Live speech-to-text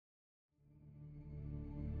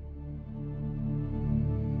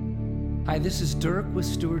Hi, this is Dirk with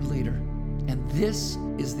Steward Leader, and this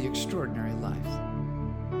is The Extraordinary Life.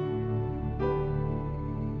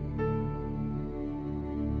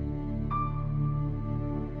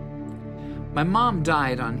 My mom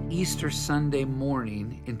died on Easter Sunday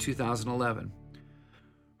morning in 2011.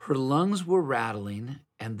 Her lungs were rattling,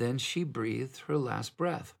 and then she breathed her last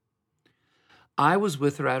breath. I was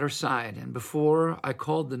with her at her side, and before I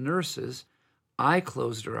called the nurses, I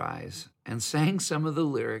closed her eyes and sang some of the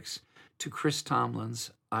lyrics to Chris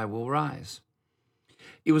Tomlin's I Will Rise.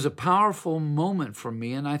 It was a powerful moment for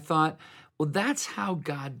me, and I thought, well, that's how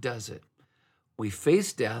God does it. We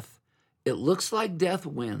face death, it looks like death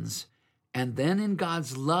wins, and then in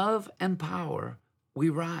God's love and power, we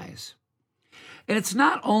rise. And it's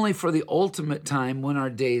not only for the ultimate time when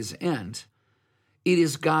our days end. It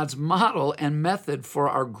is God's model and method for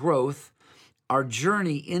our growth, our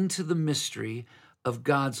journey into the mystery of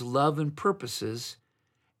God's love and purposes,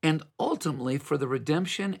 and ultimately for the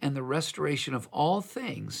redemption and the restoration of all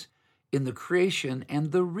things in the creation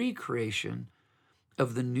and the recreation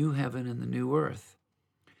of the new heaven and the new earth.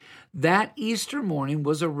 That Easter morning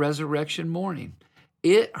was a resurrection morning.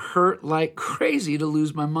 It hurt like crazy to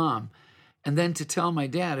lose my mom, and then to tell my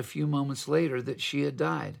dad a few moments later that she had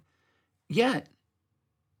died. Yet,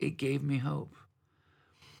 it gave me hope.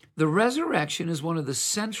 The resurrection is one of the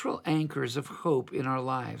central anchors of hope in our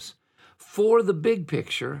lives, for the big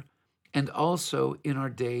picture and also in our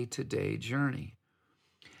day-to-day journey.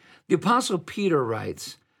 The Apostle Peter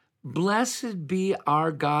writes, "Blessed be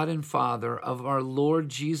our God and Father of our Lord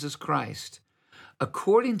Jesus Christ.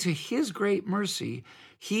 According to his great mercy,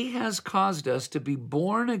 he has caused us to be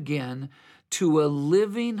born again to a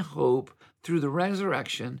living hope through the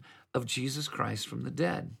resurrection of Jesus Christ from the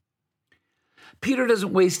dead." Peter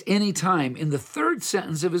doesn't waste any time. In the third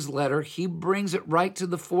sentence of his letter, he brings it right to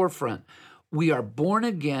the forefront. We are born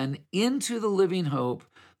again into the living hope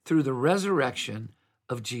through the resurrection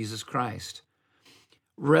of Jesus Christ.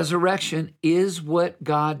 Resurrection is what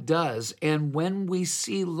God does, and when we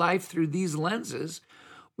see life through these lenses,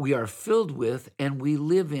 we are filled with and we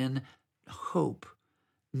live in hope,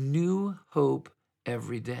 new hope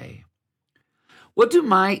every day. What do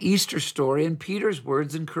my Easter story and Peter's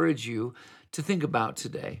words encourage you to think about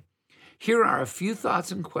today? Here are a few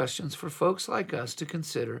thoughts and questions for folks like us to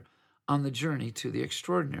consider on the journey to the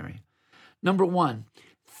extraordinary. Number one,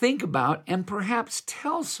 think about and perhaps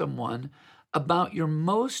tell someone about your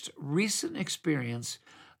most recent experience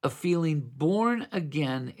of feeling born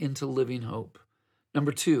again into living hope.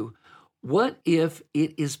 Number two, what if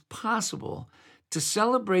it is possible to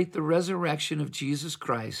celebrate the resurrection of Jesus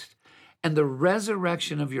Christ and the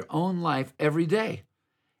resurrection of your own life every day?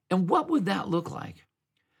 And what would that look like?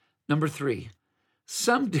 Number three,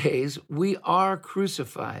 some days we are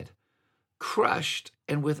crucified, crushed,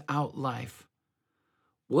 and without life.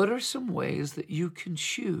 What are some ways that you can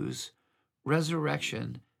choose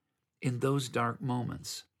resurrection in those dark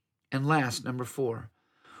moments? And last, number four,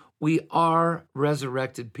 we are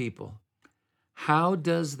resurrected people. How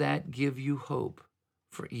does that give you hope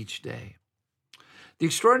for each day? The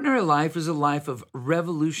extraordinary life is a life of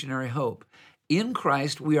revolutionary hope. In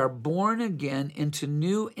Christ, we are born again into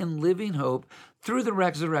new and living hope through the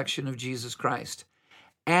resurrection of Jesus Christ.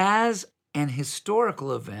 As an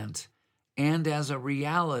historical event and as a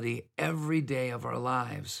reality every day of our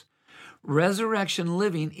lives, resurrection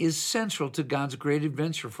living is central to God's great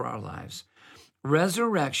adventure for our lives.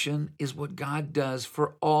 Resurrection is what God does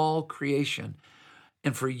for all creation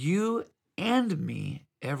and for you and me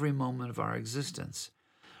every moment of our existence.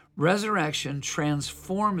 Resurrection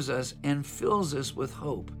transforms us and fills us with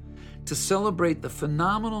hope to celebrate the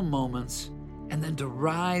phenomenal moments and then to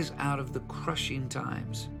rise out of the crushing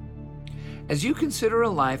times. As you consider a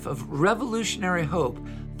life of revolutionary hope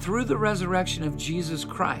through the resurrection of Jesus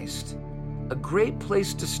Christ, a great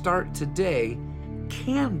place to start today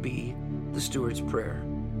can be the Steward's Prayer.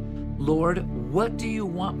 Lord, what do you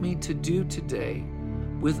want me to do today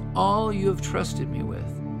with all you have trusted me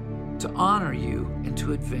with to honor you and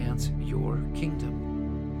to advance your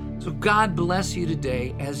kingdom? So God bless you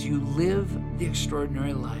today as you live the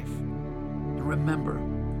extraordinary life. And remember,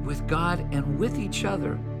 with God and with each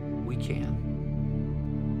other, we can.